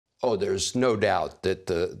Oh, there's no doubt that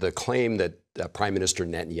the claim that Prime Minister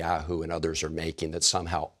Netanyahu and others are making that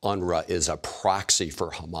somehow UNRWA is a proxy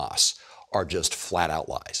for Hamas are just flat-out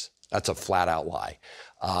lies. That's a flat-out lie.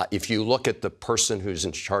 If you look at the person who's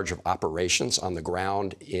in charge of operations on the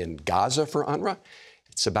ground in Gaza for UNRWA,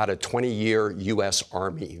 it's about a 20-year U.S.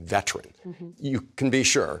 Army veteran. You can be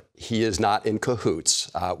sure he is not in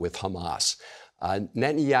cahoots with Hamas.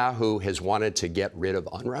 Netanyahu has wanted to get rid of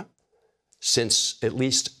UNRWA since at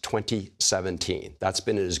least 2017. That's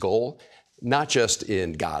been his goal, not just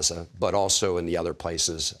in Gaza, but also in the other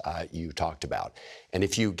places you talked about. And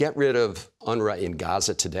if you get rid of UNRWA in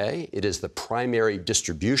Gaza today, it is the primary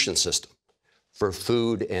distribution system for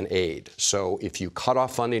food and aid. So if you cut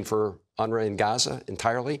off funding for UNRWA in Gaza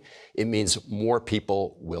entirely, it means more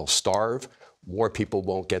people will starve, more people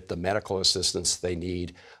won't get the medical assistance they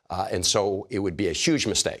need, and so it would be a huge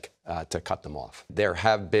mistake to cut them off. There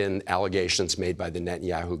have been allegations made by the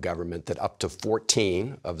Netanyahu government that up to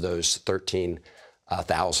 14 of those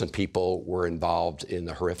 13,000 people were involved in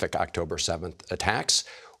the horrific October 7th attacks.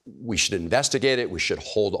 We should investigate it. We should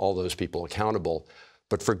hold all those people accountable.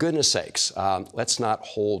 But for goodness sakes, let's not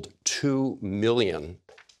hold 2 million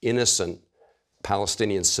innocent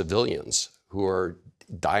Palestinian civilians who are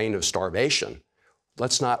dying of starvation.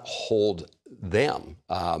 Let's not hold them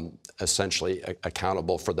essentially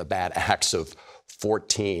accountable for the bad acts of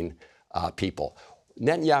 14 people.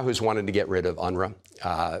 Netanyahu's wanted to get rid of UNRWA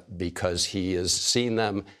because he has seen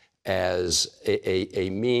them as a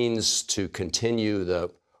means to continue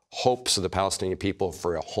the hopes of the Palestinian people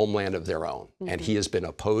for a homeland of their own. And he has been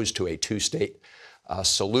opposed to a two-state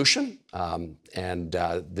solution.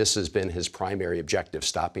 This has been his primary objective,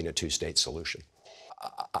 stopping a two-state solution.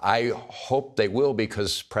 I hope they will,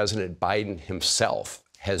 because President Biden himself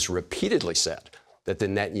has repeatedly said that the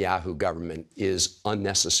Netanyahu government is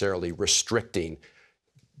unnecessarily restricting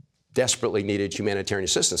desperately needed humanitarian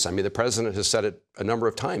assistance. I mean, the president has said it a number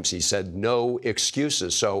of times. He said no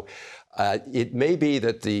excuses. So it may be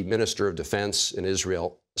that the Minister of Defense in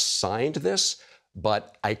Israel signed this,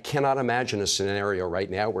 but I cannot imagine a scenario right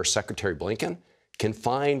now where Secretary Blinken can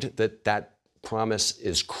find that that promise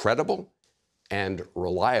is credible and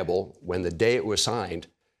reliable when the day it was signed.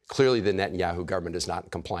 Clearly, the Netanyahu government is not in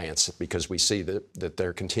compliance, because we see that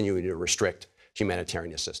they're continuing to restrict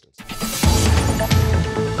humanitarian assistance.